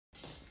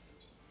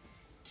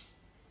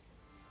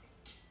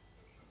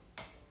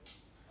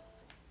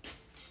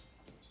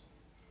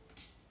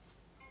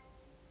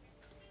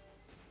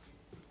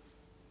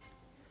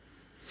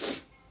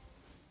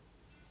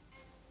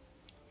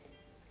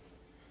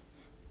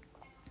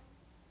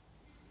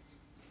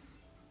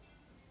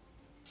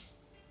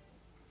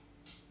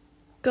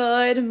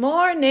Good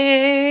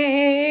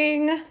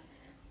morning.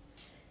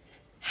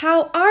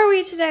 How are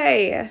we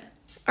today?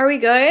 Are we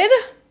good?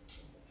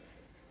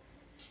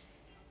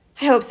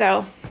 I hope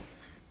so.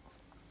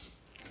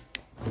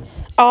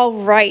 All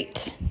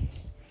right.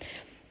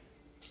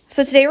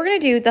 So today we're going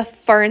to do the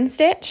fern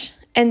stitch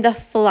and the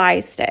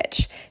fly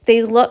stitch.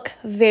 They look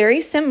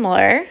very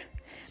similar,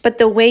 but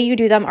the way you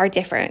do them are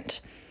different.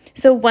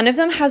 So one of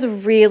them has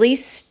really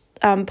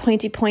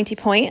pointy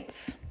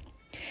points,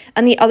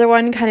 and the other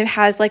one kind of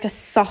has like a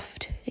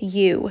soft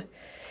U.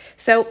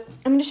 So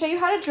I'm going to show you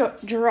how to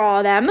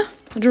draw them.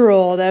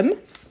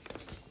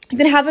 You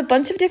can have a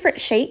bunch of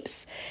different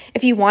shapes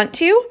if you want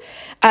to.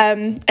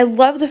 I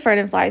love the fern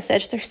and fly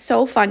stitch. They're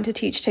so fun to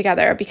teach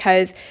together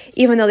because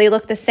even though they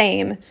look the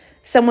same,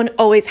 someone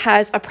always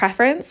has a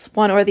preference,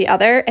 one or the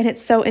other, and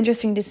it's so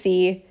interesting to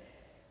see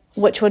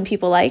which one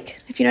people like,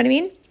 if you know what I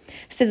mean.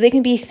 So they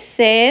can be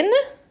thin,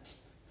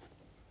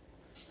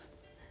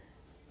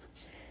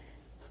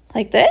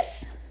 like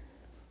this.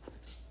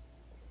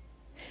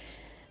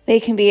 They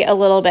can be a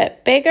little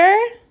bit bigger,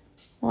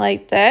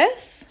 like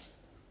this.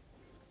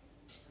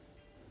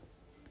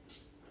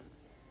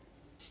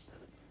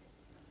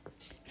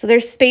 So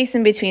there's space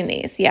in between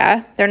these,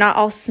 yeah? They're not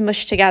all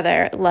smushed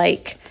together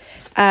like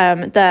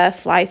the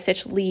fly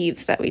stitch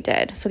leaves that we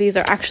did. So these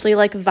are actually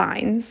like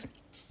vines.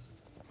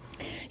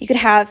 You could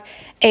have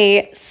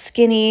a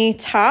skinny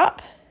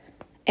top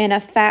and a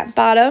fat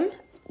bottom,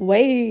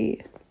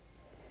 like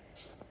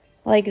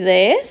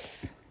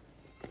this.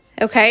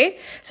 Okay,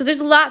 so there's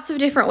lots of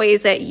different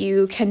ways that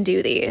you can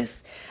do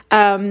these.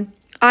 I'm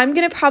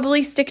going to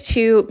probably stick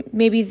to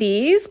maybe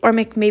these or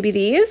make maybe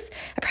these.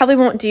 I probably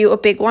won't do a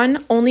big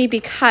one only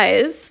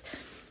because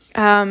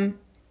I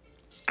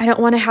don't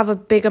want to have a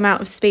big amount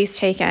of space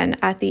taken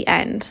at the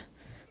end.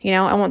 You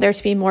know, I want there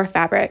to be more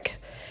fabric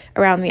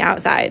around the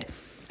outside.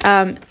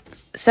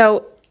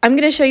 So I'm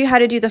going to show you how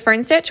to do the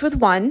fern stitch with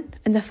one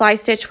and the fly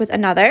stitch with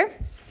another.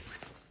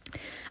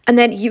 And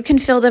then you can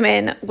fill them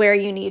in where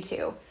you need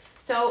to.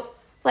 So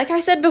like I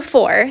said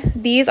before,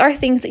 these are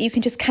things that you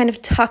can just kind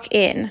of tuck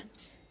in.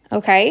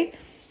 Okay,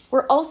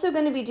 we're also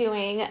going to be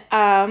doing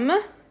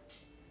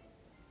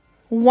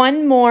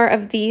one more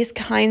of these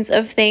kinds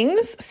of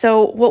things.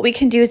 So what we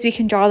can do is we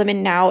can draw them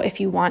in now if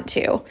you want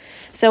to.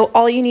 So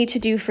all you need to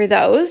do for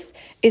those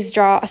is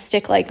draw a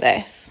stick like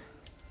this.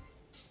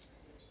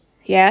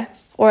 Yeah,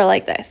 or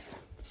like this.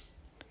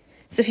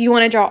 So if you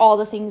want to draw all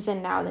the things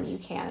in now, then you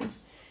can.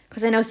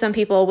 Because I know some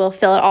people will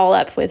fill it all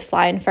up with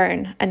fly and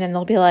fern, and then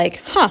they'll be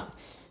like, I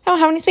don't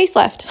have any space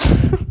left.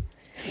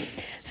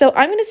 So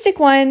I'm going to stick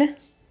one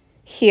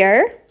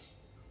here.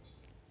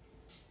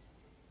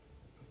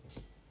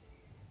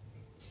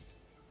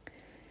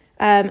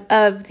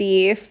 Of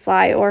the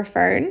fly or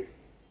fern.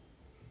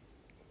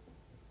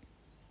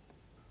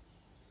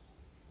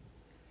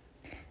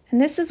 And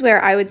this is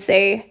where I would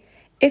say,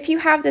 if you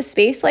have the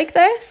space like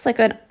this, like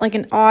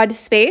an odd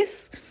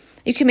space,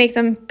 you can make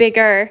them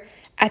bigger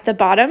at the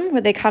bottom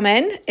where they come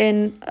in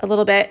a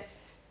little bit.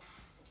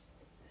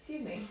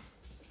 Excuse me.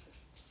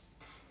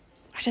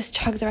 I just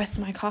chugged the rest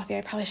of my coffee.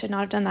 I probably should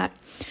not have done that.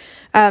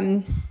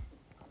 I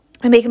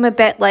make them a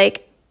bit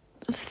like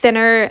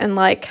thinner and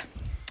like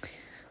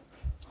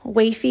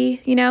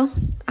wafy, you know,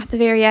 at the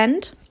very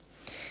end.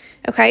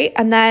 Okay,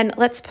 and then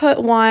let's put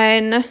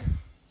one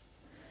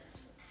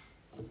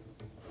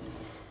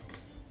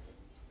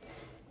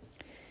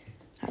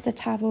at the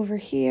top over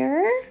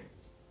here.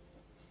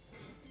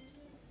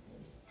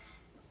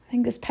 I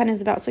think this pen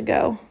is about to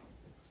go.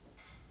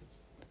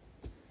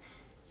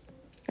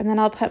 And then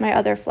I'll put my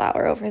other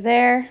flower over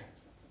there.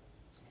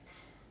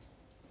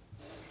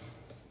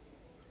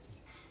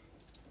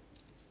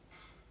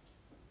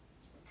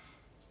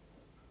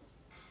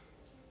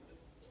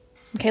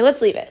 Okay, let's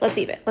leave it.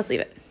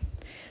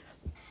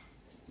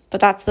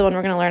 But that's the one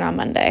we're going to learn on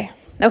Monday.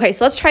 Okay,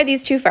 so let's try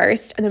these two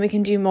first, and then we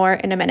can do more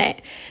in a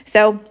minute.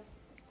 So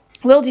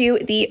we'll do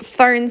the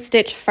fern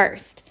stitch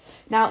first.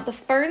 Now, the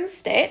fern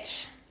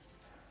stitch,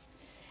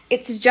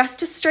 it's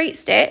just a straight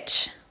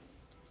stitch.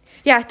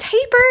 Yeah,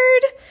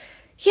 tapered.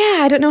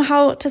 Yeah, I don't know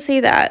how to say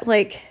that.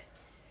 Like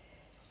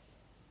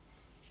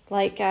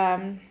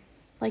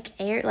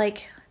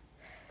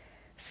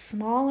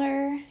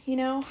smaller, you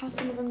know, how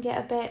some of them get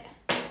a bit.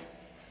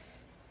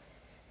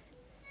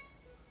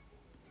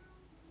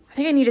 I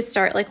think I need to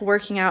start like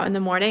working out in the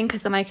morning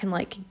because then I can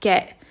like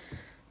get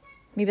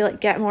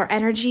more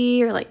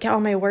energy or like get all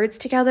my words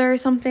together or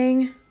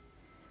something.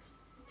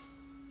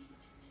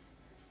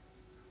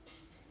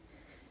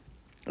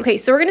 Okay,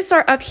 so we're going to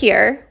start up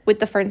here with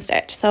the fern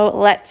stitch. So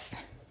let's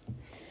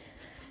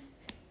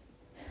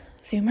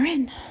zoom her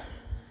in.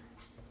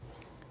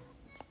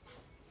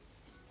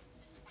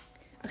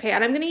 Okay,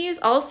 and I'm going to use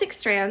all 6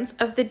 strands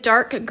of the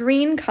dark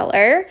green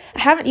color. I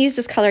haven't used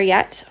this color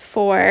yet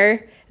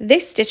for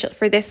this stitch,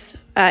 for this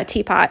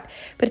teapot,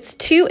 but it's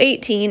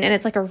 218 and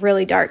it's like a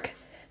really dark,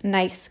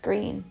 nice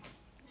green.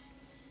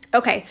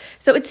 Okay,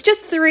 so it's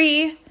just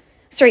 3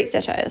 straight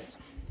stitches.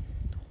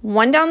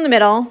 One down the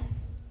middle,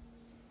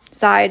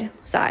 side,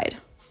 side.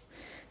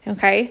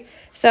 Okay,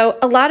 So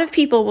a lot of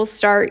people will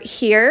start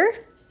here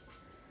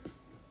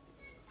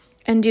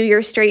and do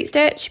your straight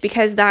stitch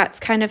because that's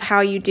kind of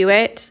how you do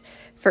it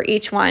for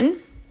each one.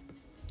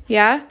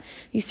 Yeah,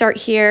 you start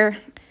here,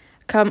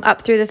 come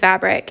up through the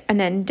fabric, and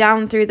then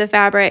down through the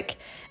fabric,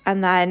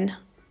 and then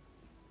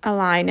a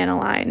line and a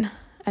line,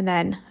 and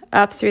then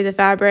up through the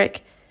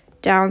fabric,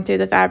 down through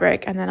the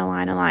fabric, and then a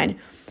line.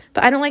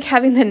 But I don't like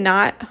having the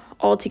knot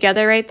all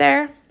together right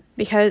there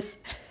because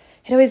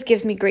it always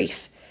gives me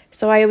grief.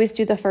 So I always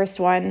do the first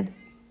one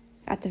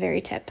at the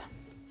very tip.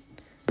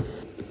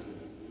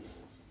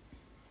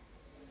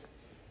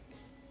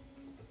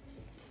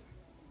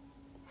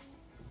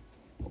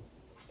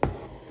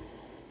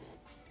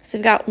 So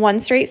we've got one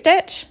straight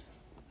stitch.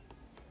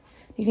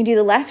 You can do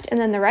the left and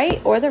then the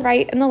right, or the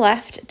right and the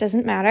left, it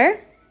doesn't matter.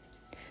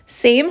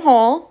 Same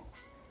hole,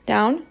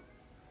 down.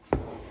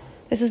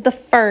 This is the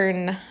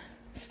fern,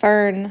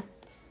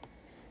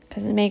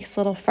 because it makes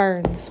little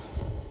ferns.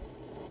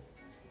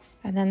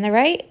 And then the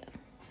right,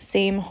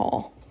 same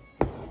hole.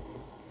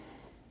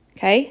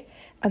 Okay,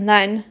 and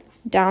then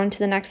down to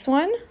the next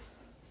one.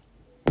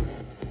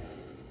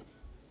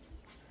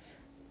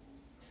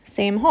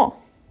 Same hole.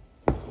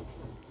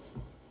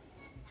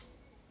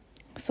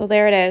 So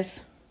there it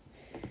is,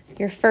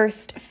 your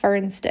first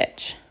fern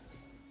stitch.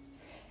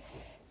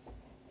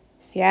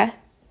 Yeah?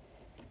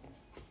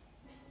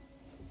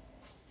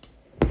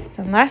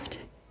 Then left.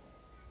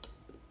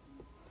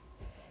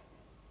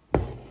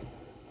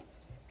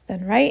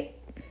 Then right.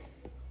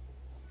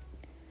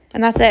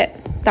 And that's it.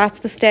 That's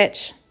the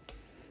stitch.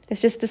 It's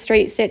just the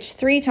straight stitch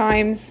 3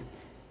 times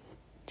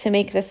to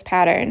make this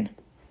pattern.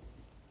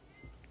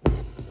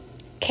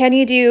 Can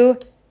you do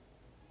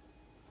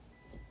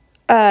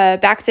a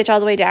back stitch all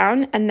the way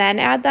down and then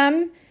add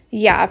them?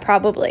 Yeah,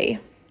 probably.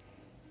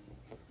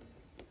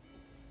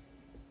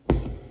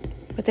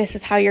 But this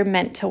is how you're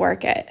meant to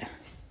work it.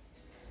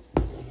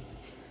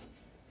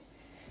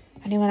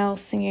 Anyone else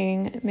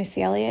singing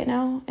Missy Elliott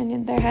now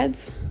in their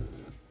heads?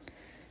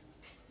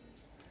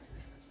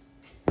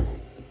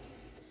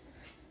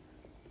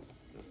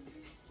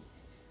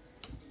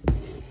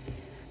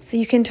 So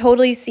you can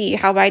totally see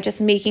how by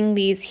just making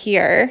these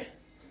here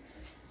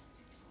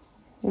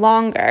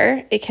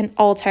longer, it can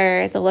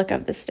alter the look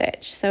of the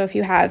stitch. So if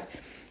you have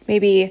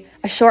maybe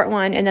a short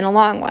one and then a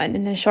long one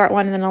and then a short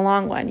one and then a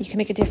long one, you can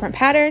make a different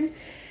pattern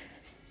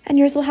and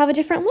yours will have a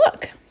different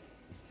look.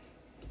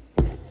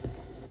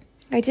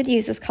 I did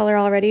use this color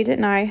already,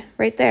 didn't I?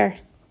 Right there.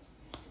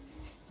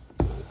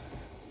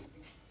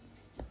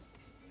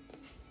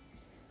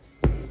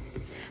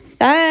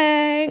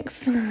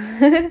 Thanks.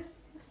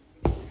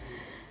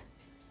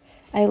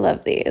 I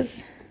love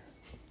these.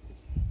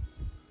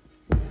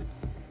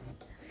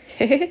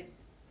 Okay,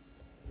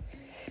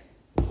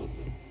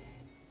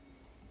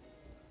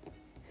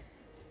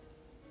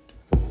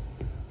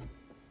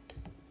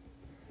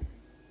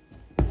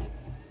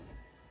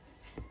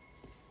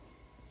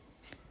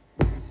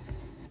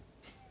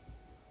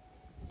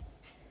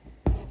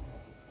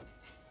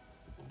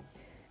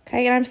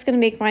 and I'm just going to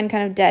make mine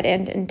kind of dead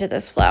end into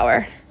this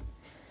flower.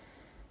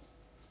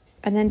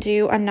 And then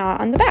do a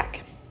knot on the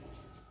back.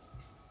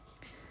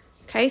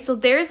 Okay, so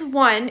there's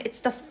one. It's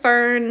the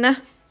fern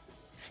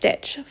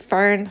stitch,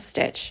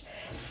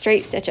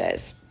 straight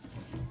stitches.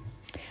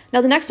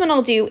 Now the next one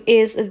I'll do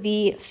is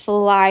the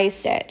fly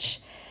stitch.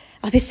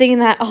 I'll be singing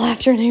that all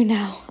afternoon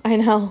now. I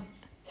know.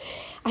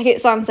 I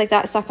get songs like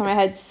that stuck in my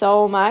head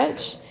so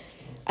much.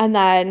 And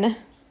then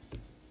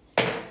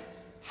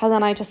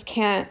I just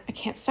can't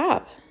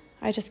stop.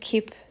 I just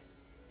keep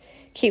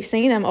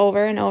singing them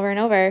over and over and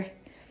over.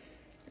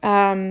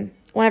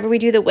 Whenever we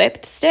do the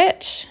whipped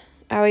stitch,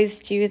 I always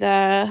do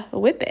the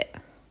whip it.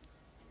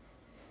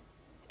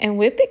 And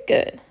whip it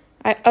good.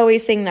 I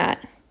always sing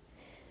that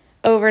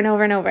over and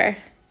over and over.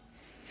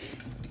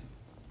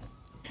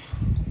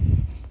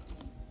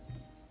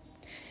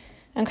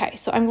 Okay,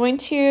 so I'm going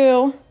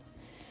to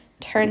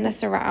turn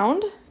this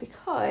around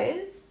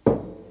because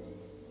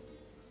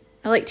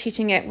I like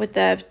teaching it with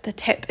the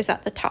tip is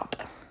at the top.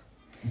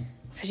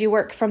 Because you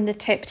work from the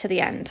tip to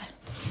the end.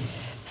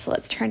 So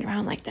let's turn it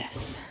around like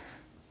this.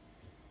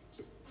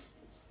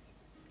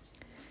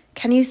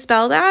 Can you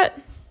spell that?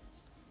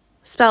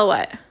 Spell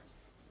what?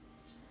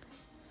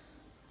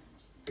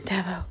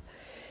 Devo.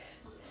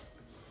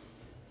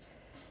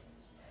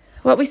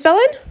 What we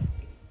spelling?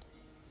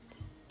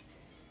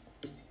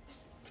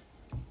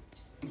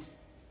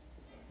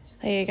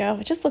 There you go.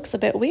 It just looks a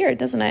bit weird,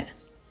 doesn't it?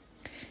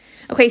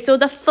 Okay, so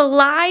the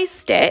fly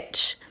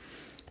stitch,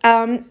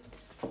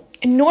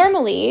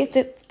 normally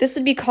this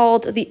would be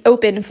called the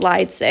open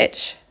fly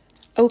stitch.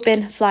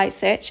 Open fly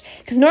stitch.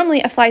 Because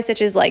normally a fly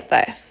stitch is like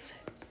this.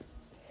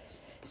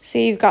 So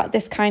you've got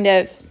this kind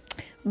of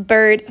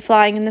bird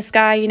flying in the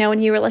sky, you know,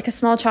 when you were like a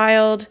small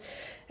child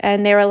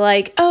and they were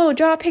like, oh,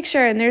 draw a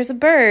picture and there's a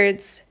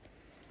birds.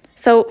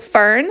 So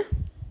fern,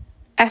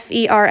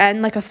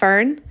 F-E-R-N, like a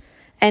fern,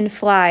 and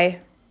fly,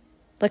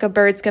 like a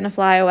bird's gonna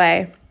fly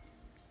away.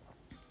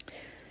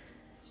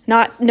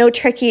 No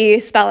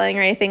tricky spelling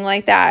or anything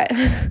like that.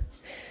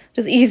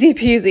 Just easy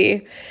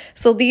peasy.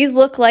 So these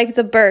look like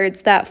the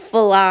birds that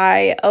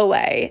fly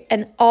away.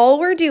 And all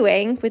we're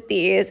doing with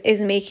these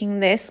is making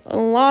this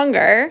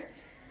longer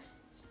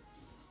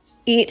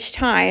each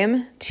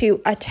time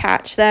to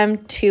attach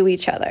them to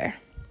each other.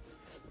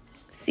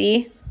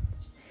 See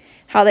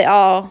how they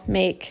all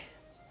make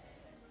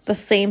the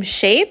same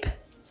shape,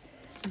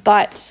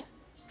 but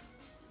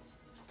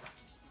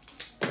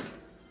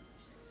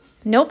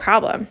no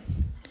problem.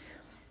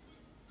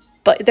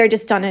 But they're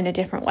just done in a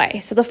different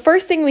way. So the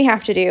first thing we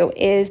have to do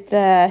is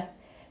the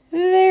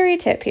very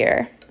tip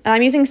here. And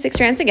I'm using 6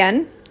 strands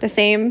again, the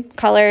same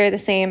color, the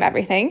same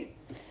everything.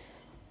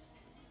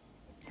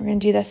 We're gonna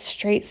do the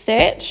straight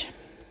stitch.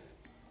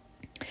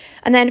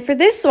 And then for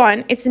this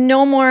one, it's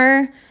no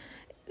more,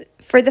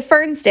 for the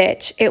fern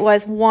stitch, it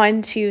was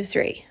 1, 2,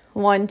 3,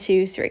 1,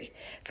 2, 3.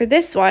 For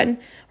this one,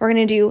 we're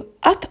gonna do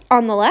up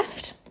on the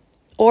left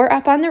or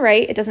up on the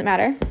right, it doesn't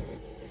matter,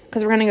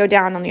 because we're gonna go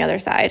down on the other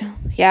side,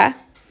 yeah?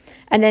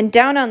 And then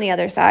down on the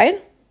other side,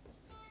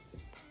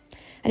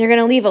 and you're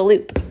gonna leave a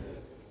loop.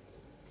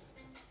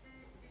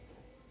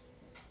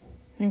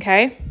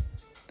 Okay?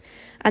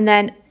 And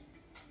then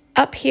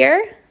up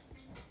here,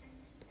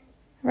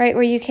 right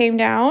where you came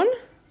down.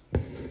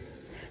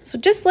 So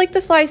just like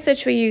the fly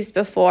stitch we used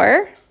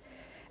before,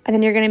 and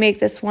then you're gonna make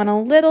this one a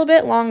little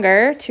bit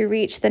longer to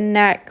reach the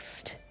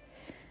next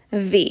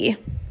V.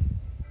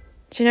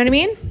 Do you know what I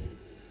mean?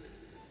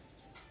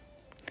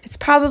 It's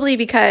probably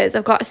because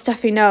I've got a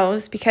stuffy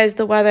nose because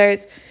the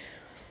weather's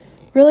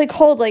really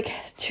cold like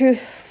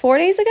 4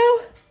 days ago.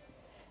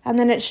 And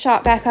then it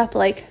shot back up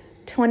like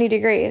 20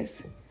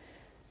 degrees.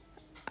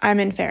 I'm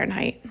in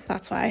Fahrenheit,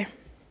 that's why.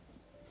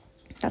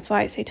 That's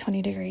why I say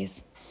 20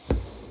 degrees.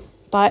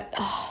 But,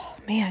 oh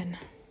man.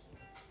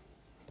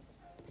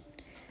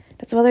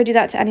 Does the weather do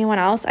that to anyone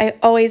else? I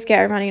always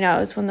get a runny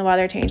nose when the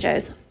weather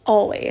changes,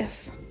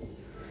 always.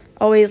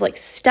 Always like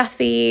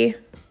stuffy.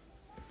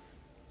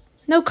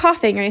 No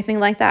coughing or anything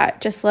like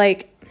that. Just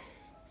like,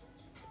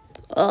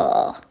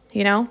 ugh,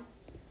 you know?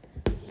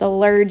 The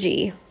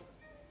allergy.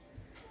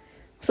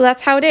 So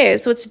that's how it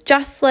is. So it's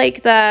just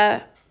like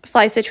the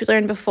fly stitch we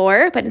learned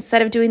before, but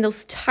instead of doing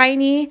those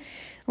tiny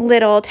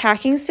little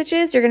tacking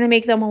stitches, you're going to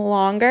make them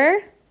longer.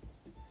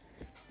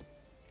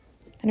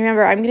 And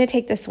remember, I'm going to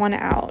take this one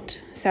out.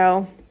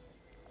 So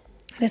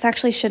this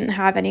actually shouldn't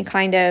have any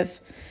kind of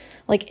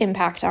like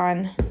impact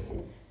on.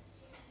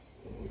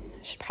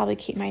 I should probably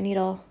keep my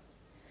needle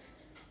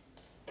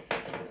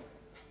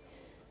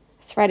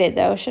threaded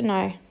though, shouldn't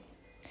I?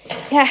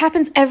 Yeah, it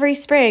happens every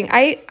spring.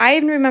 I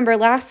remember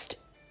last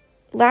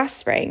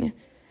spring,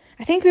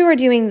 I think we were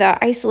doing the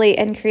isolate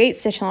and create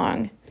stitch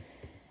along,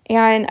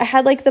 and I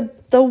had like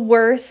the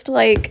worst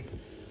like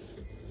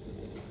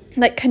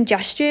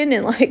congestion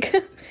and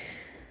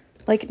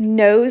like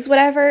nose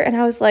whatever, and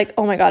I was like,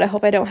 oh my god, I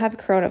hope I don't have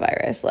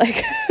coronavirus.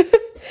 Like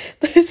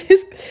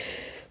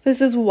this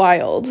is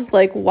wild.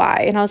 Like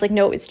why? And I was like,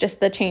 no, it's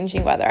just the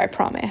changing weather, I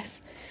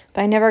promise.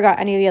 But I never got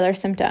any of the other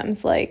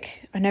symptoms.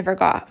 Like I never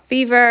got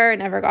fever, I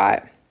never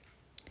got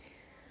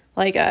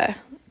like a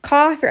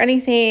cough or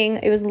anything.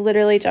 It was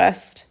literally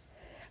just,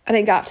 and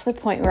it got to the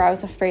point where I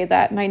was afraid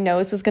that my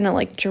nose was gonna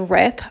like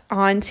drip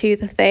onto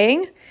the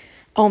thing.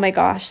 Oh my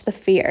gosh, the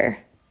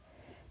fear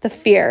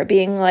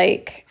being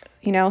like,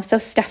 you know, so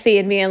stuffy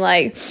and being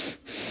like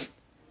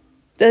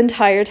the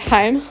entire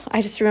time.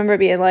 I just remember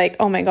being like,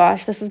 oh my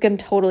gosh, this is gonna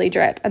totally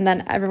drip. And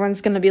then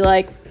everyone's gonna be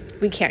like,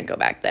 we can't go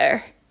back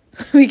there.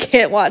 We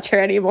can't watch her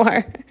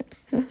anymore.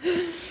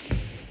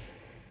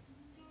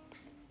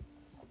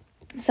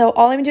 So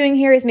all I'm doing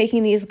here is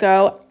making these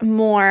go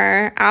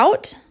more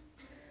out.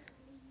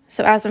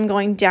 So as I'm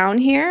going down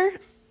here,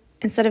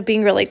 instead of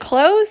being really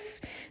close,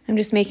 I'm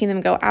just making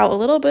them go out a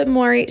little bit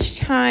more each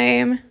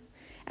time.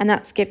 And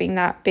that's giving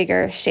that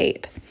bigger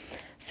shape.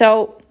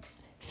 So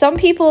some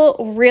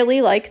people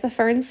really like the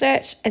fern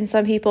stitch and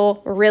some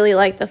people really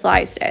like the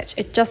fly stitch.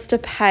 It just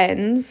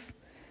depends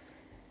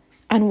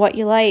on what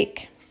you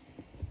like.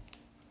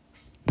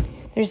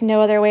 There's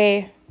no other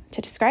way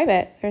to describe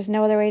it. There's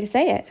no other way to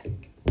say it.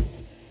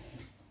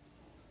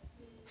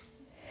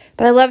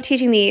 But I love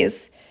teaching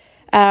these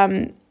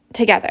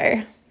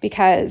together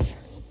because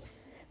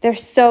they're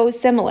so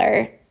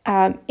similar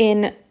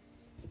in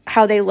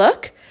how they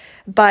look,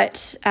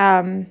 but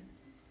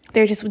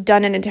they're just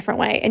done in a different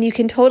way. And you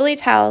can totally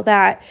tell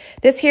that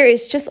this here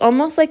is just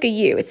almost like a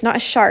U. It's not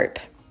as sharp.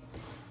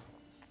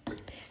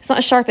 It's not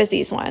as sharp as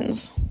these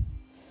ones.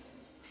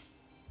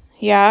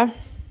 Yeah.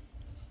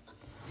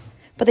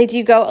 But they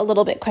do go a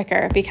little bit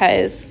quicker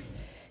because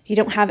you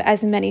don't have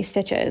as many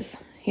stitches,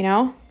 you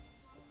know?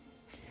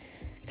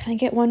 Can I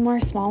get one more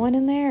small one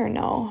in there or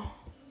no?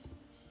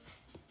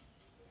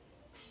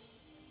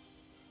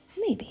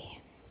 Maybe.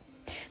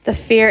 The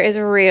fear is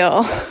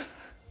real.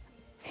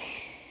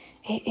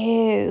 It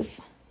is.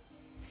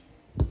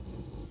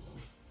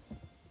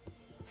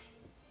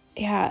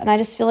 Yeah, and I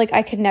just feel like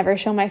I could never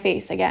show my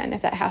face again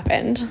if that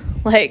happened.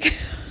 Like,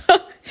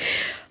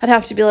 I'd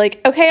have to be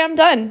like, okay, I'm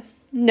done.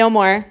 No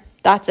more.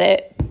 That's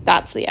it.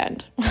 That's the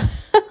end.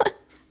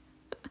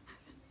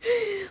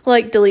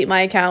 like delete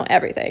my account,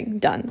 everything,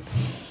 done.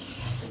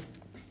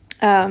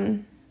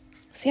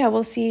 So yeah,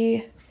 we'll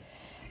see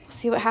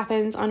what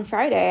happens on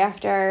Friday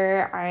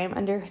after I'm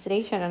under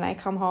sedation and I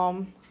come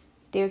home.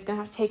 David's gonna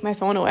have to take my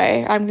phone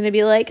away. I'm gonna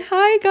be like,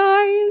 hi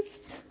guys,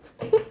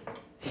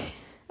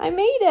 I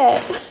made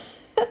it.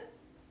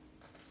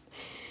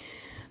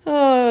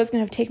 Oh, I was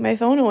gonna have to take my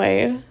phone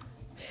away.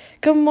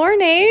 Good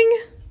morning.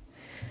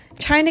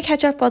 Trying to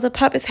catch up while the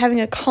pup is having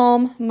a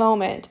calm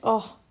moment.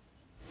 Oh,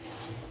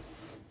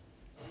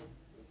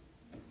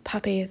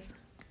 puppies.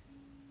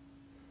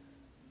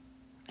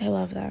 I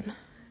love them.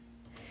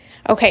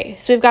 Okay,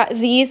 so we've got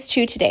these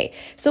two today.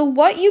 So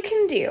what you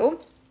can do,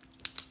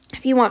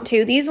 if you want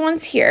to, these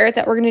ones here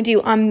that we're going to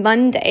do on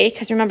Monday,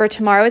 because remember,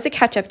 tomorrow is a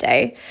catch-up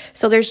day.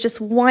 So there's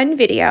just one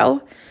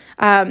video,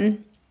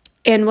 and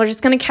we're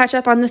just going to catch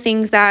up on the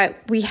things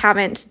that we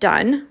haven't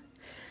done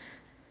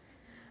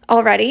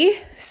already.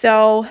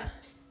 So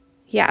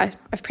yeah,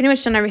 I've pretty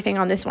much done everything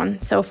on this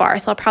one so far.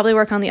 So I'll probably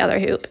work on the other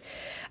hoop.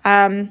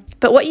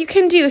 But what you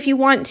can do if you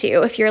want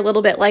to, if you're a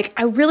little bit like,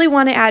 I really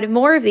want to add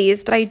more of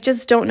these, but I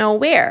just don't know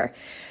where.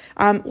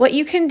 What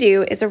you can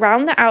do is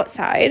around the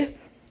outside,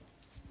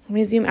 let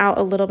me zoom out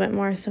a little bit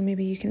more so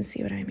maybe you can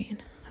see what I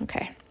mean.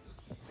 Okay.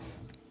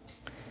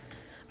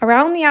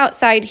 Around the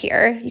outside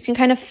here, you can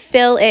kind of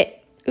fill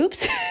it,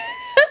 oops,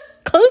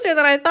 closer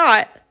than I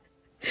thought.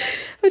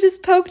 I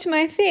just poked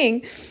my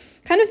thing.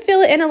 Kind of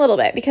fill it in a little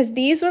bit because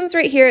these ones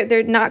right here,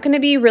 they're not going to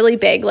be really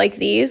big like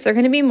these. They're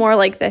going to be more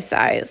like this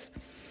size.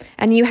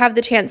 And you have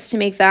the chance to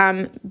make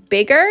them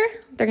bigger.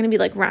 They're going to be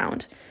like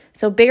round.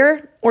 So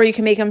bigger, or you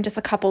can make them just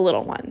a couple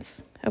little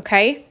ones,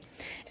 okay?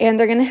 And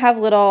they're going to have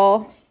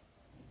little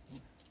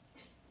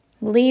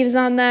leaves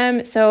on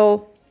them.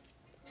 So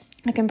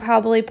I can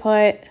probably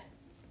put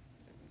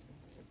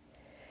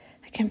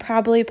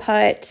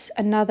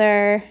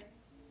another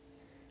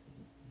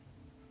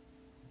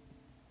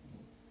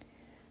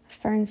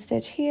fern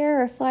stitch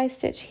here or fly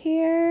stitch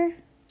here.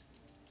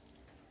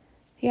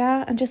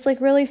 Yeah, and just like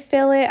really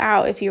fill it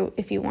out if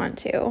you want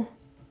to.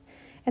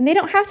 And they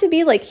don't have to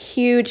be like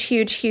huge,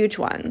 huge, huge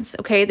ones,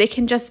 okay? They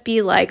can just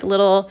be like a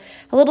little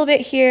bit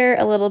here,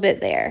 a little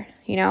bit there,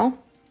 you know?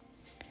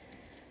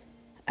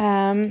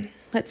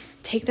 Let's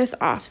take this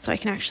off so I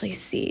can actually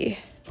see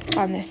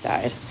on this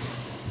side.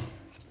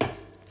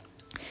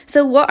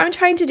 So what I'm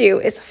trying to do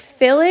is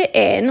fill it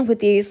in with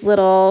these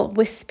little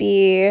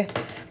wispy,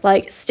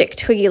 like stick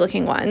twiggy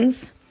looking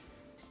ones.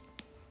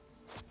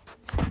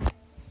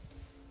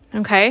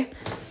 Okay,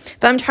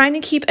 but I'm trying to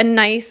keep a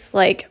nice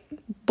like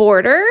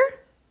border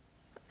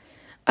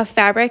of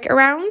fabric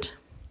around,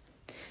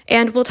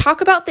 and we'll talk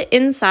about the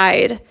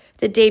inside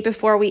the day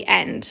before we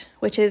end,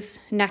 which is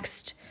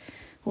next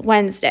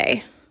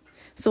Wednesday.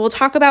 So we'll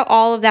talk about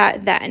all of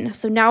that then.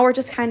 So now we're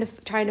just kind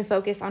of trying to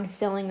focus on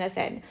filling this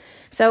in.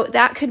 So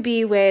that could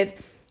be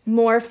with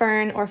more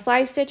fern or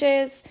fly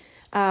stitches.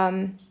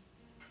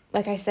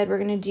 Like I said, we're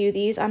going to do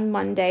these on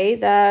Monday,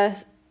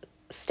 the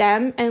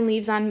stem and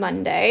leaves on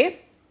Monday.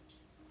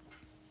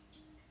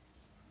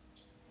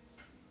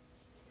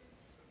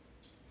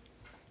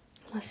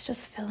 Let's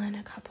just fill in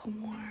a couple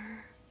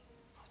more.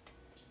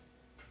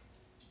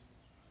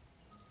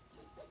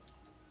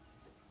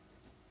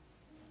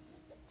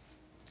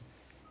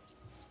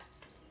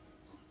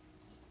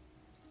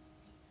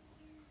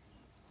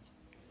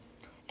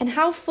 And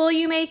how full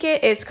you make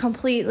it is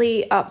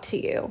completely up to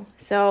you.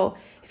 So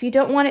if you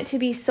don't want it to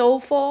be so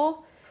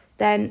full,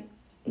 then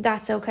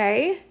that's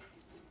okay.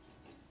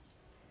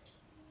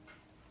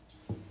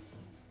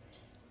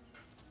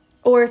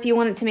 Or if you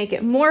want it to make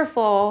it more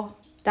full,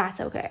 that's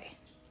okay.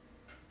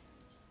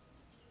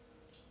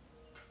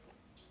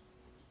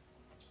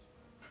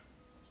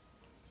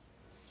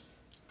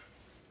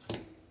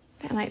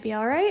 That might be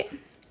all right.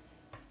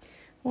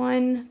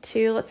 1,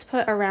 2, let's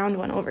put a round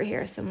one over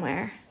here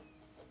somewhere.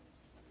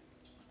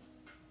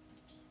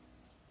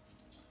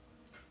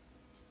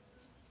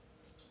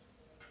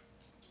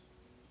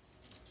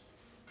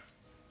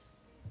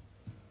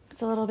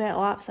 It's a little bit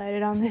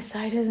lopsided on this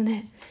side, isn't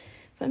it?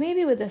 But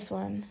maybe with this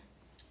one,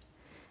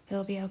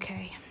 it'll be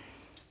okay.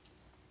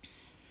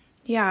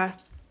 Yeah.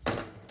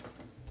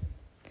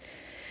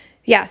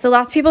 Yeah, so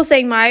lots of people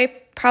saying my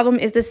problem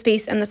is the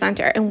space in the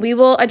center, and we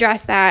will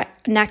address that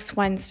next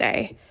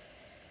Wednesday.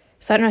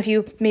 So I don't know if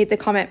you made the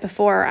comment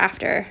before or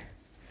after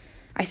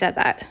I said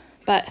that,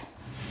 but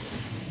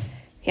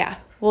yeah,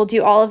 we'll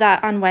do all of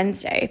that on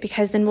Wednesday,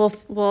 because then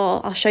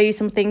I'll show you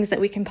some things that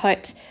we can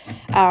put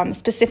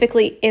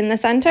specifically in the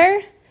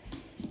center,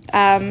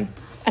 and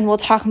we'll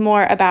talk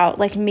more about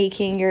like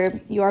making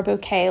your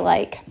bouquet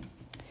like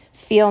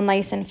feel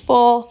nice and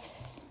full.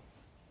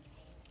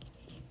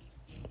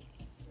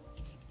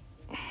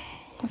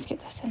 Let's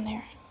get this in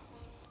there.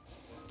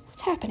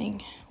 What's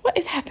happening? What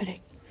is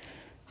happening?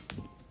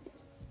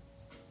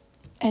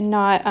 And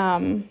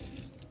not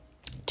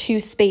too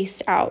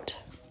spaced out.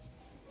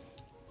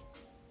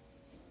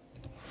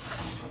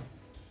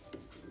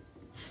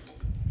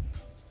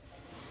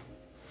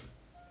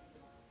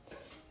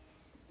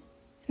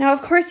 Now,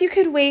 of course, you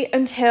could wait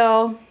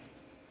until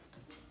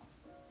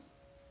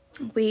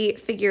we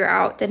figure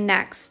out the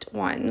next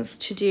ones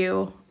to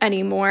do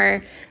any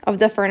more of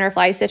the Fern or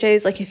fly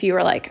stitches. Like if you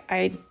were like,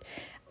 I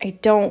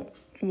don't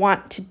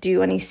want to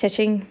do any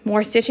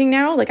more stitching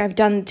now. Like I've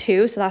done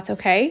 2, so that's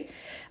okay.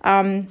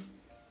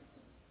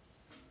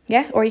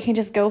 Yeah, or you can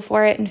just go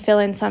for it and fill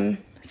in some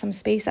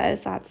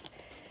spaces. That's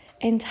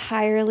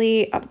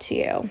entirely up to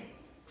you.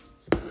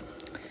 You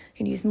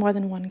can use more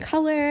than one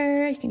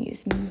color. You can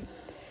use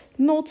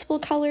multiple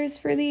colors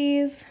for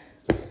these.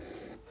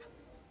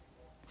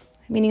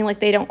 Meaning like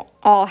they don't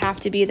all have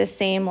to be the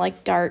same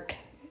like dark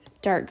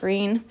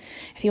green.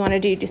 If you want to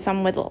do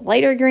some with a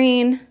lighter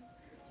green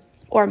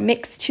or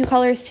mix 2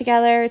 colors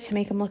together to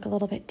make them look a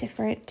little bit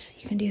different,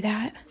 you can do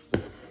that.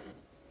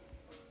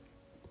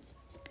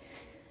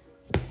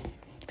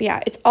 But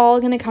yeah, it's all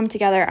going to come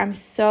together. I'm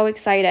so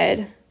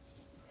excited.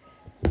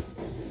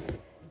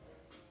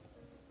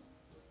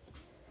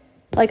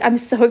 Like, I'm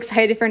so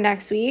excited for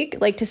next week,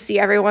 like, to see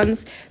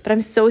everyone's, but I'm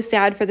so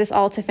sad for this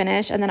all to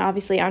finish. And then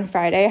obviously on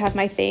Friday, I have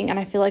my thing, and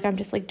I feel like I'm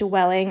just, like,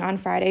 dwelling on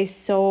Friday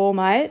so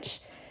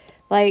much.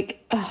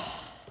 Like, I'm,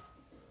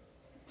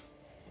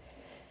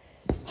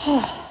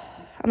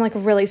 like,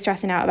 really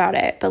stressing out about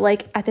it. But,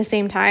 like, at the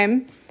same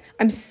time,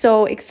 I'm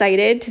so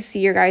excited to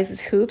see your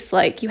guys' hoops.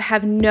 Like, you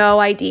have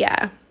no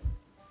idea.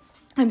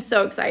 I'm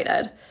so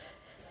excited.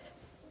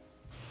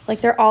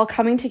 Like, they're all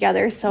coming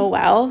together so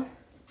well.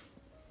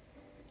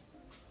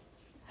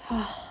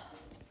 I'm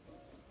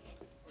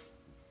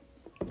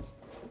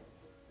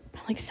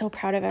like so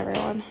proud of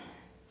everyone.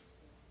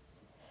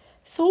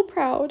 So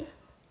proud.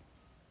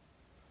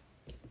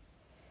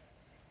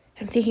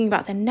 I'm thinking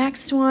about the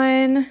next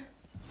one.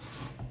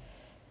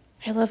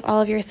 I love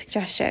all of your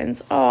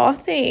suggestions. Oh,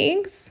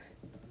 thanks.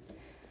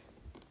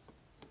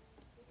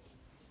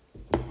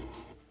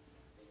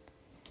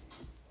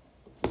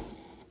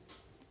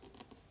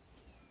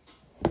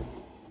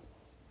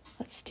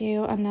 Let's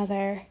do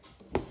another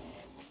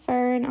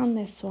Fern on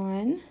this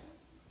one.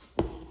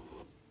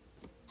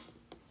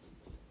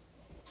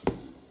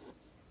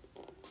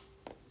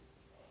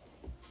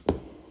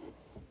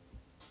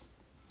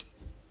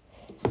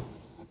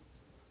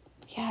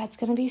 Yeah, it's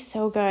gonna be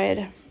so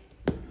good.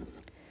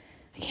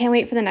 I can't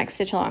wait for the next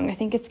stitch along. I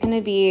think it's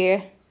gonna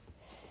be,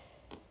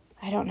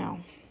 I don't know.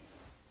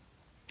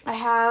 I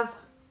have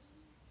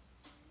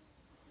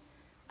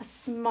a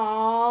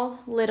small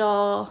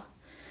little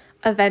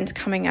event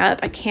coming up.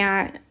 I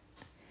can't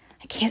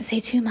say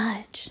too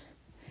much.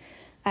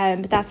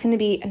 But that's going to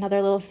be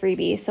another little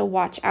freebie. So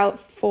watch out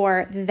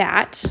for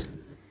that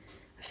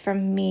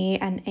from me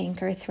and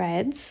Anchor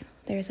Threads.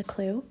 There's a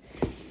clue.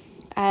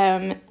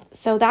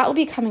 So that will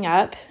be coming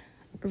up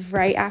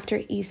right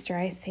after Easter,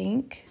 I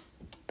think.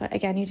 But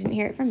again, you didn't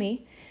hear it from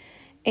me.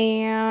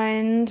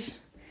 And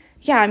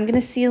yeah, I'm going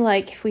to see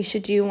like if we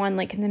should do one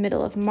like in the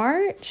middle of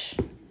March.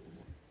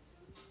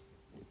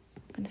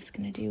 I'm just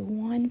going to do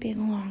one big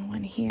long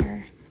one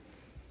here.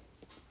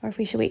 Or if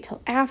we should wait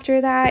till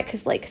after that,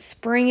 because like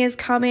spring is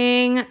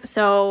coming.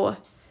 So,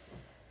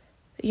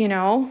 you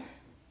know,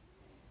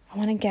 I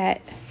want to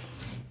get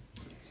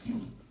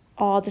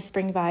all the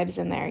spring vibes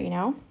in there, you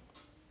know?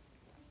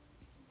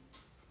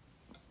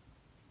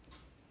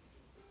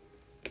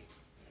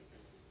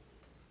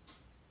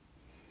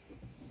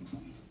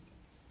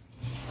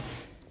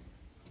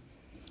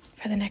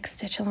 For the next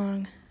stitch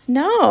along.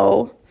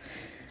 No.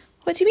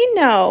 What do you mean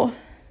no?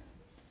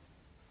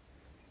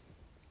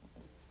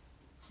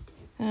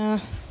 Do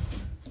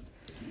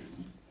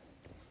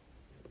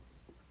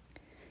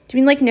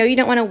you mean like, no, you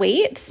don't want to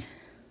wait?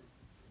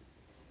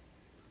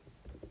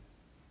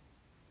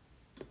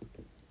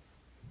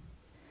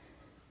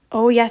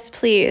 Oh, yes,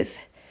 please.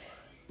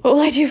 What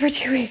will I do for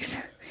 2 weeks?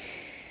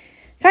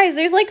 Guys,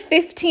 there's like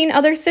 15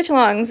 other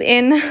stitch-alongs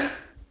in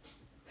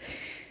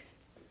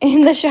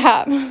the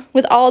shop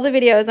with all the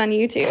videos on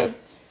YouTube.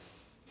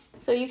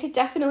 So you could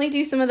definitely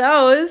do some of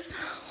those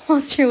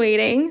whilst you're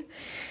waiting.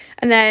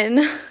 And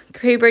then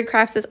Graybird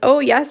Craft says, oh,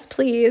 yes,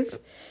 please.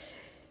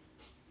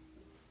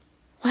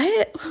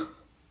 What?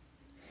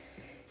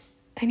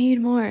 I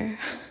need more.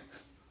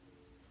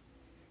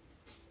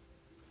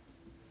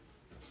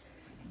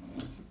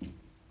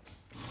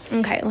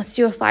 Okay, let's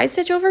do a fly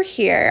stitch over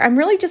here. I'm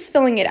really just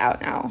filling it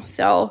out now.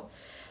 So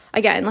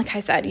again, like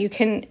I said, you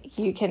can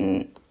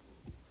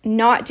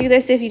not do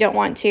this if you don't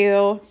want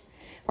to,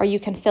 or you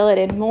can fill it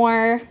in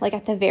more like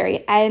at the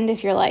very end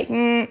if you're like,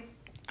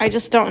 I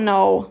just don't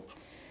know.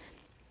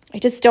 I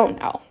just don't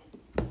know.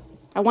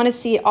 I want to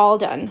see it all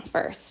done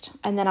first,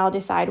 and then I'll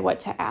decide what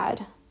to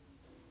add.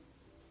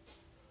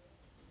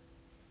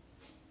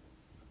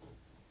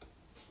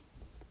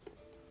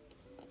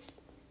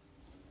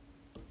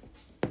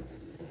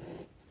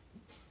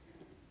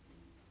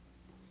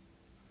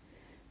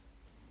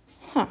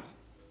 Huh,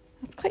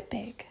 that's quite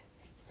big.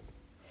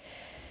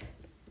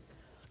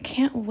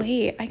 Can't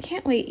wait. I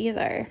can't wait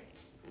either.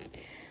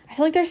 I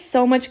feel like there's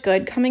so much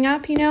good coming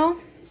up, you know?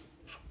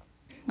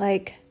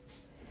 Like,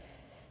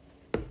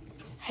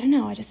 I don't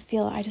know, I just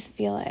feel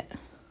it.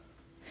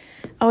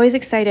 Always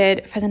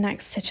excited for the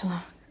next stitch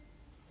along.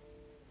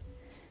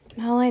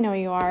 Mel, I know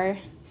you are.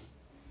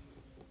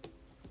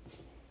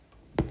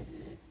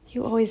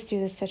 You always do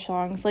the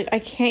stitch-alongs. Like, I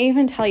can't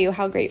even tell you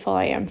how grateful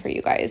I am for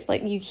you guys.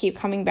 Like, you keep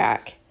coming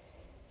back.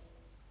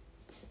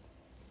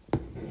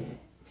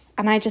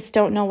 And I just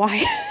don't know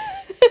why.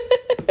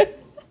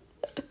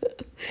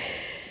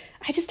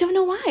 I just don't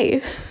know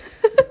why.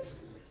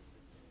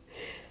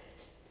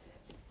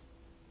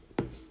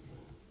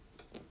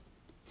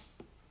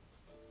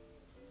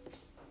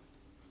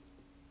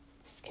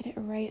 Let's get it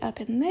right up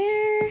in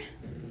there.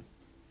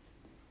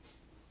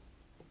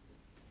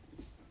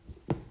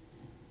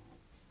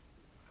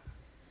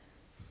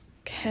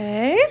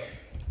 Okay.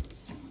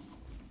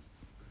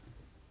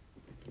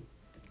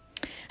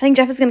 I think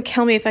Jeff is going to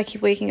kill me if I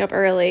keep waking up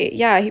early.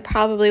 Yeah, he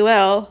probably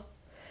will.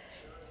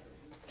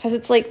 Because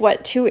it's like,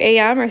 what, 2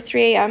 a.m. or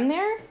 3 a.m.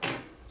 there?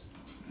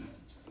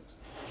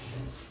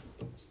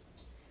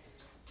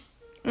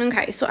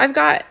 Okay, so I've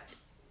got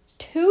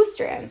 2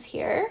 strands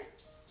here.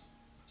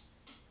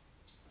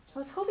 I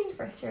was hoping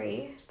for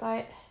 3,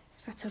 but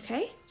that's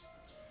okay.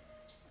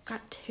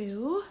 Got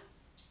 2.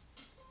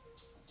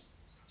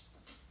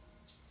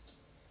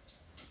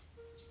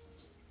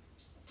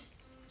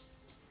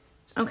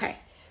 Okay,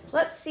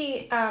 let's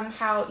see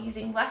how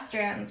using less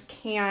strands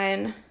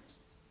can...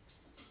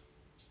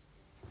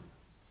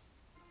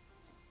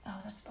 Oh,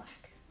 that's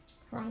black.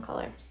 Wrong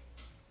color.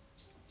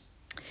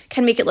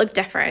 Can make it look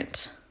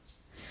different.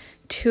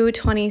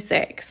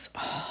 226.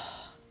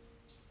 Oh.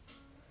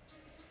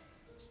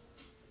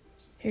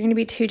 You're gonna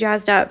be too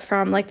jazzed up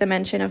from like the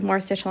mention of more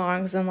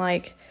stitch-alongs and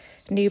like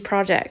new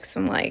projects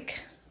and like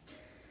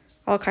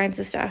all kinds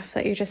of stuff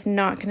that you're just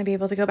not gonna be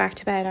able to go back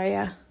to bed, are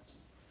you?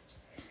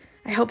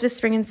 I hope this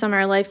spring and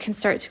summer life can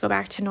start to go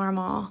back to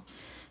normal.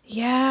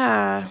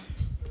 Yeah.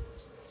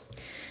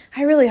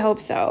 I really hope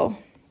so.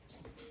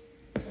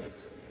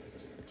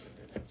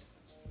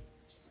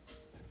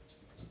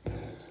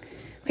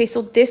 Okay,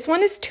 so this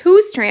one is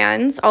 2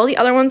 strands. All the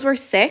other ones were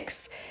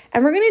 6.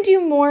 And we're going to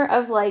do more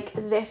of like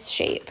this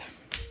shape.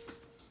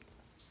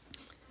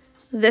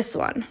 This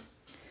one.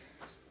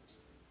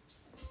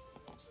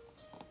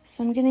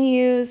 So I'm going to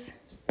use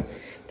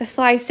the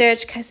fly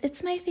stitch because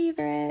it's my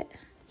favorite.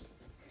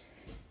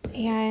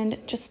 And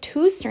just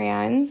 2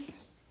 strands.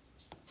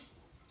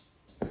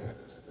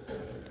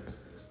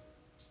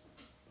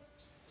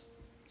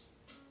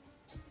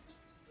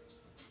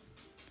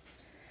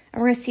 And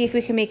we're going to see if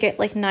we can make it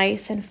like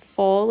nice and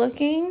full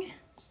looking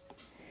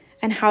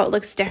and how it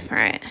looks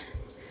different.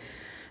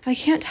 I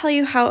can't tell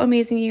you how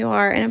amazing you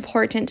are and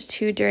important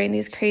too during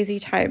these crazy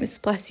times.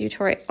 Bless you,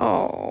 Tori.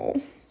 Oh,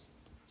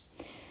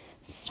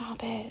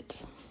 stop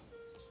it.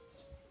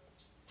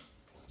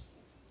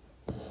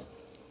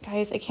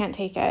 Guys, I can't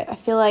take it. I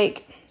feel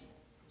like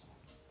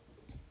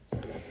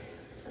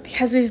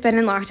because we've been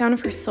in lockdown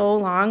for so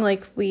long,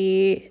 like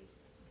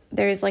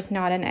there's like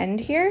not an end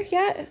here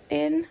yet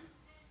in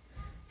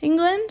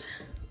England.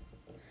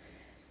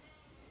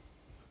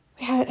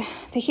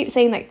 They keep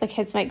saying like the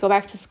kids might go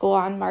back to school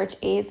on March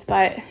 8th,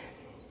 but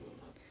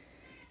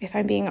if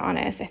I'm being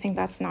honest, I think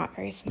that's not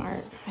very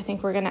smart. I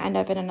think we're going to end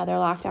up in another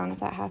lockdown if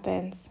that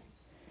happens.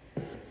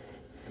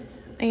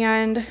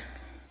 And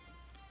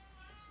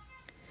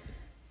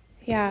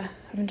yeah,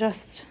 I'm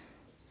just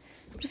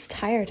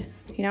tired,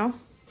 you know?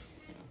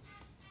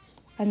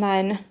 And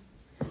then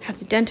I have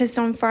the dentist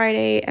on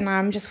Friday and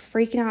I'm just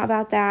freaking out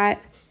about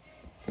that.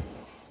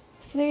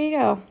 So there you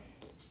go.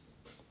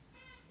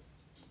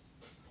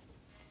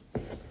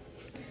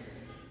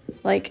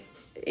 Like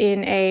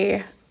in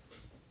a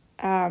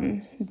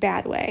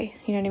bad way,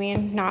 you know what I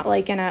mean? Not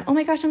like in a, oh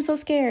my gosh, I'm so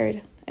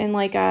scared. And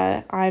like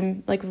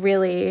I'm like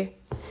really,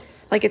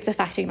 like it's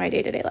affecting my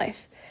day-to-day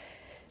life.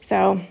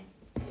 So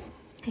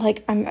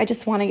like I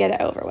just want to get it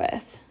over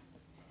with.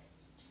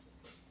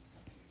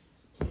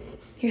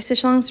 Your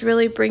stitch-alongs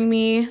really bring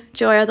me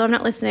joy, although I'm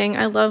not listening.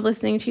 I love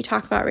listening to you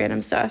talk about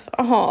random stuff.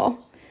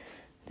 Oh,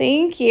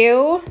 thank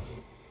you.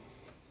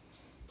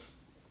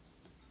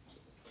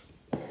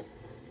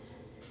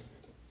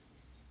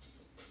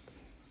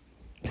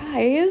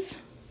 Guys,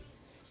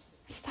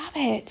 stop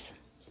it.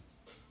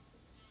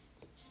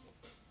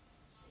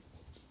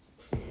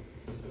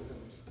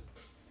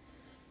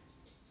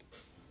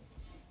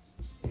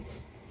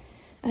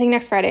 I think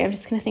next Friday I'm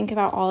just going to think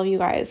about all of you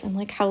guys and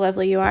like how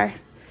lovely you are.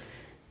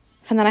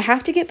 And then I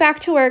have to get back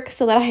to work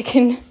so that I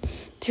can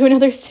do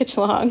another stitch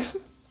along.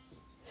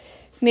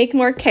 Make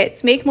more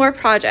kits, make more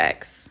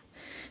projects.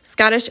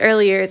 Scottish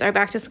early years are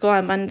back to school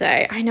on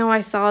Monday. I know, I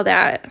saw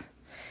that.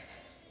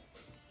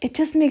 It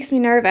just makes me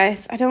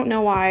nervous. I don't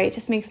know why. It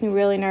just makes me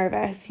really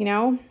nervous, you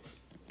know?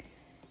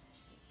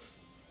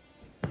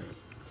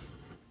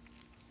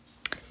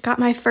 Got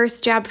my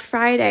first jab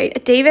Friday.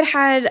 David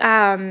has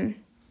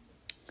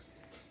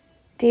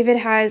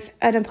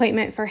an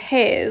appointment for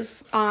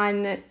his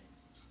on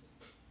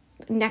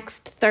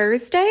next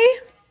Thursday.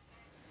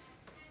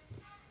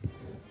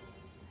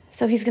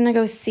 So he's gonna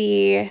go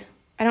see,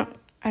 I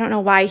don't know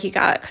why he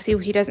got, because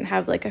he doesn't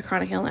have like a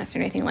chronic illness or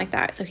anything like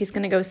that. So he's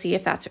gonna go see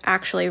if that's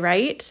actually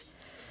right.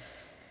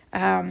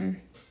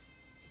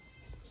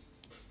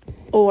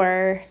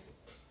 Or,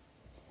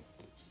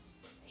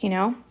 you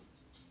know,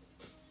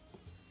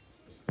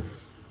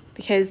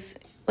 because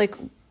like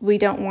we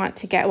don't want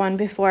to get one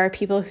before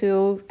people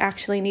who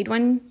actually need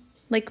one,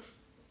 like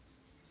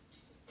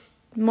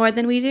more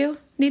than we do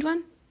need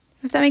one,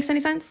 if that makes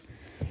any sense.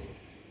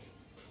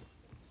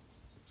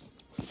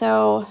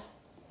 So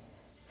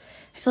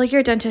I feel like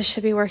your dentist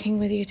should be working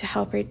with you to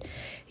help read.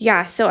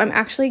 Yeah, so I'm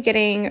actually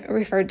getting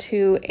referred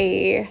to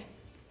a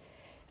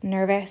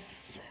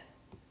nervous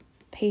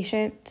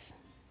patient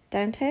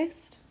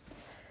dentist.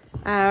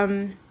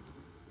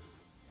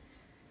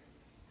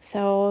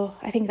 So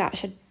I think that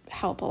should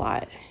help a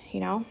lot, you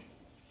know?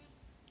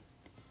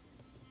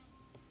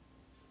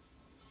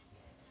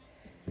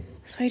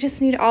 So I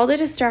just need all the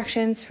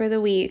distractions for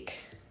the week,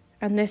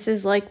 and this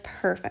is like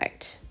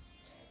perfect.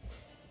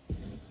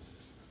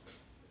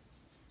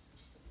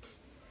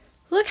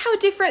 Look how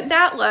different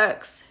that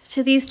looks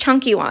to these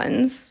chunky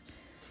ones.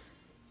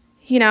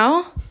 You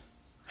know?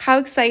 How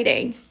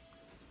exciting.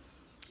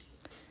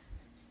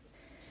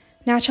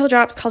 Natural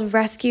drops called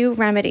Rescue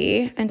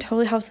Remedy and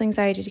totally helps with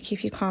anxiety to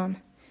keep you calm.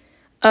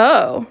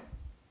 Oh.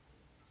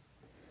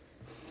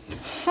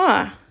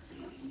 Huh.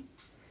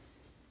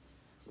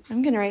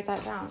 I'm going to write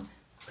that down.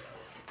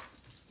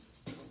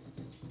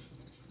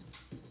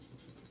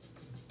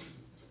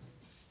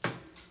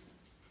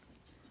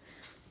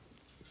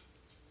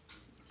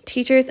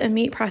 Teachers and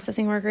meat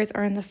processing workers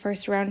are in the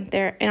first round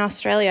there in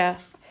Australia.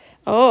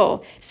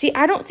 Oh, see,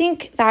 I don't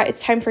think that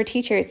it's time for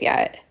teachers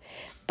yet.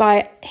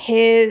 But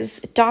his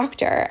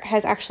doctor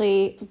has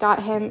actually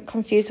got him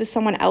confused with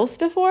someone else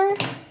before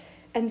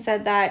and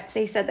said that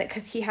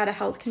because he had a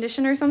health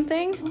condition or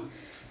something.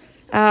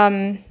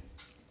 You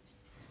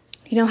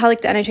know how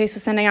like the NHS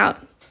was sending out,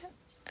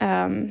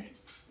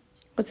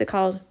 what's it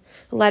called?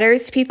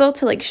 Letters to people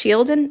to like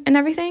shield and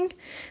everything.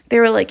 They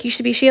were like, you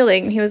should be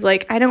shielding. And he was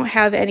like, I don't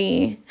have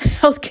any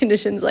health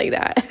conditions like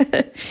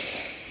that.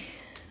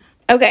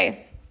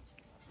 Okay.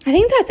 I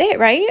think that's it,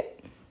 right?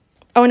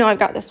 Oh no, I've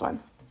got this one.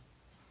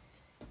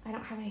 I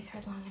don't have any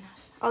thread long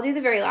enough. I'll do the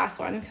very last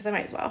one because I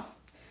might as well.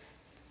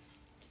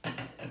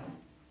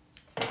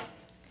 But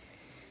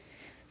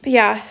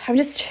yeah, I'm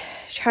just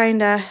trying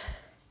to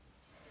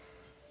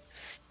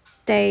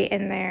stay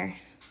in there,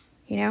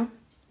 you know?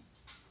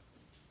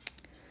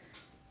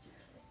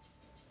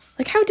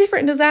 Like how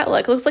different does that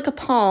look? It looks like a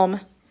palm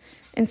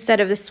instead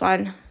of this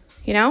one,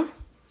 you know?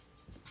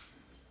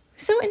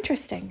 So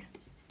interesting.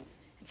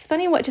 It's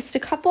funny what just a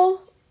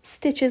couple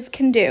stitches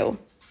can do.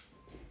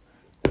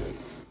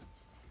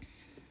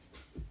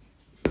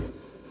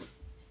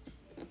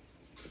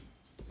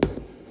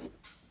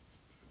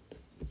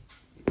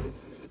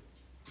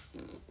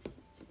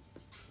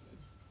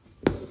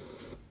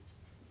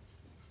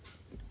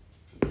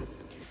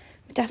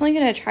 Definitely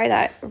gonna try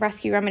that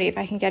Rescue Remedy if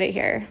I can get it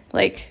here.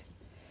 Like,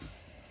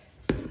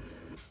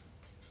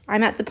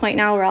 I'm at the point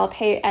now where I'll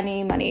pay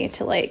any money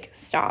to like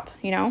stop,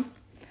 you know?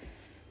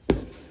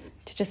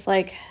 To just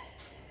like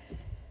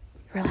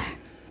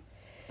relax,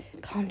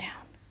 calm down.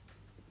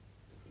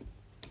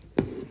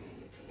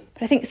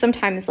 But I think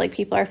sometimes like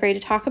people are afraid to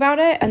talk about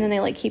it and then they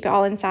like keep it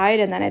all inside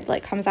and then it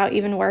like comes out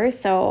even worse.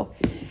 So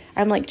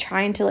I'm like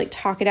trying to like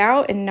talk it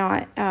out and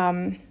not,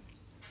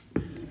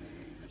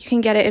 you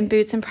can get it in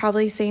Boots and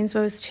probably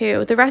Sainsbury's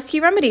too. The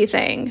Rescue Remedy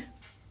thing.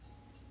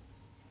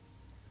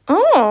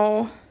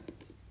 Oh.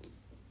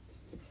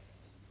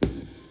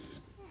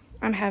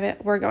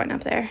 We're going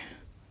up there.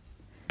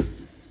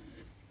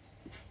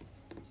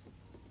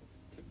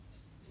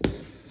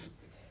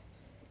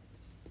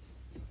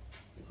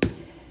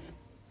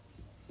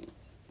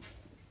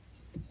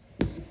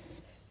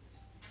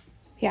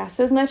 Yeah,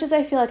 so as much as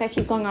I feel like I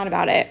keep going on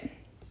about it,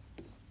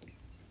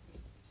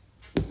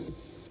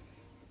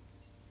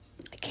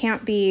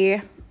 can't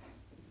be.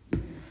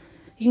 You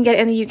can get it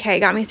in the UK. It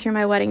got me through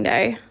my wedding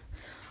day.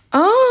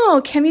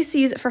 Oh, Kim used to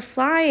use it for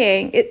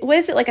flying. What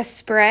is it, like a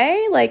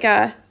spray? Like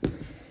a,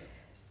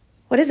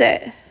 what is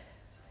it?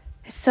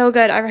 It's so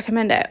good. I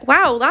recommend it.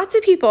 Wow, lots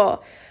of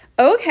people.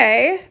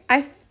 Okay,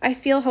 I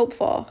feel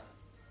hopeful.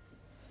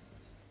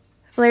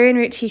 Valerian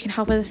root tea can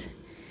help with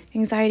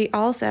anxiety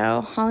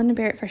also. Holland and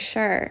Barrett for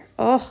sure.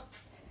 Oh.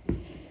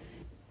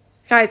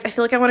 Guys, I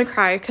feel like I want to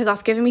cry because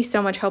that's giving me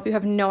so much hope. You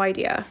have no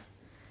idea.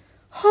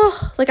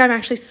 Oh, like I'm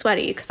actually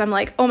sweaty because I'm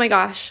like, oh my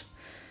gosh,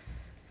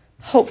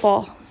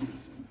 hopeful.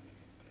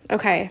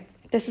 Okay,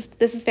 this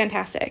is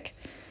fantastic.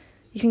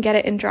 You can get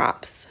it in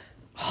drops.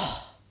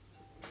 Oh,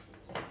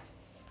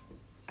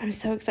 I'm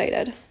so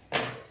excited.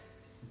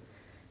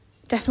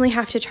 Definitely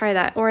have to try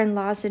that, or in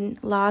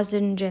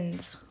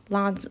lozenges.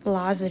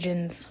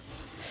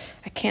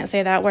 I can't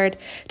say that word.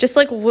 Just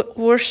like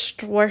Worcestershire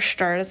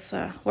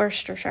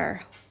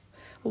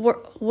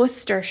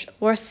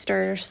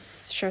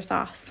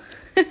sauce.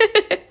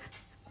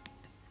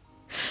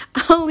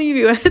 I'll leave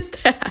you at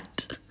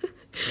that.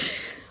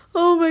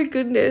 Oh my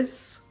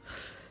goodness.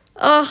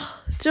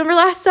 Oh, do you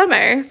remember last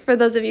summer, for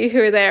those of you who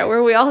were there,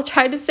 where we all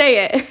tried to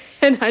say it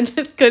and I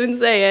just couldn't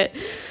say it?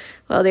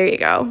 Well, there you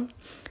go.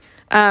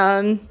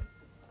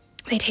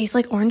 They taste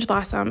like orange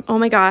blossom. Oh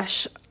my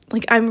gosh.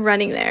 Like I'm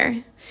running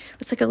there.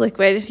 It's like a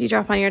liquid you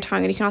drop on your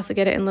tongue, and you can also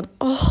get it in little,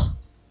 oh,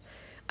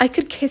 I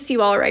could kiss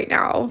you all right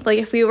now. Like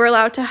if we were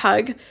allowed to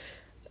hug,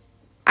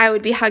 I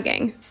would be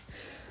hugging.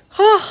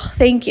 Oh,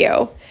 thank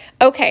you.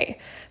 Okay,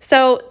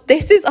 so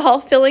this is all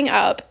filling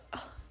up.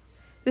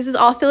 This is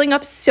all filling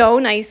up so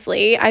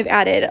nicely. I've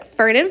added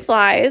fern and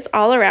flies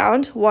all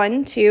around.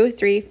 1, 2,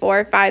 3,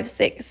 4, 5,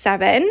 6,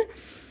 7.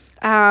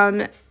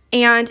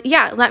 And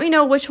yeah, let me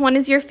know which one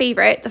is your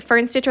favorite, the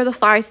fern stitch or the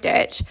fly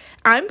stitch.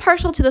 I'm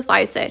partial to the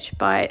fly stitch,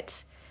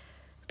 but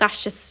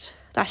that's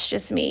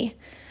just me.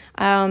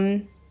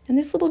 And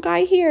this little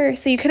guy here.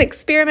 So you can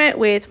experiment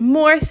with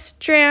more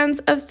strands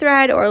of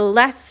thread or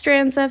less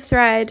strands of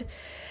thread.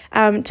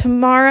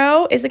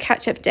 Tomorrow is a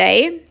catch-up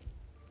day.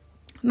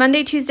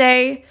 Monday,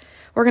 Tuesday,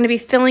 we're going to be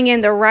filling in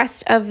the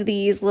rest of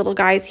these little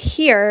guys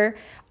here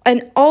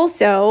and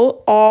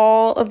also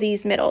all of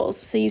these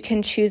middles. So you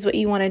can choose what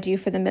you want to do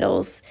for the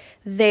middles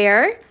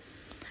there.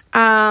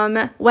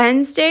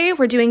 Wednesday,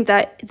 we're doing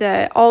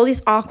all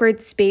these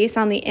awkward space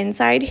on the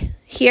inside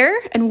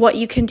here and what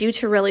you can do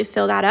to really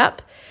fill that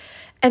up.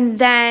 And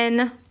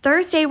then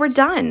Thursday, we're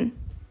done.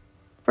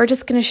 We're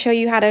just going to show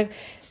you how to,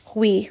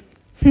 me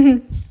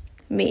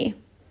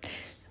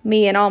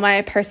and all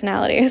my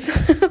personalities.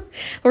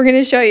 We're going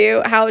to show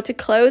you how to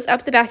close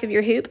up the back of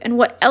your hoop and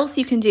what else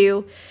you can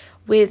do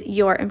with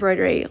your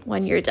embroidery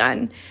when you're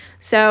done.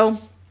 So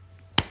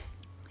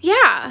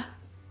yeah,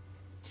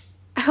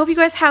 I hope you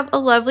guys have a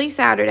lovely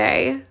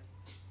Saturday,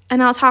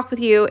 and I'll talk with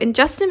you in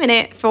just a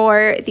minute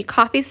for the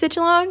coffee stitch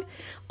along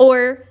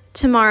or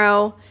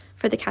tomorrow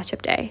for the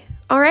catch-up day.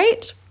 All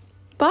right,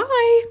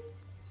 bye.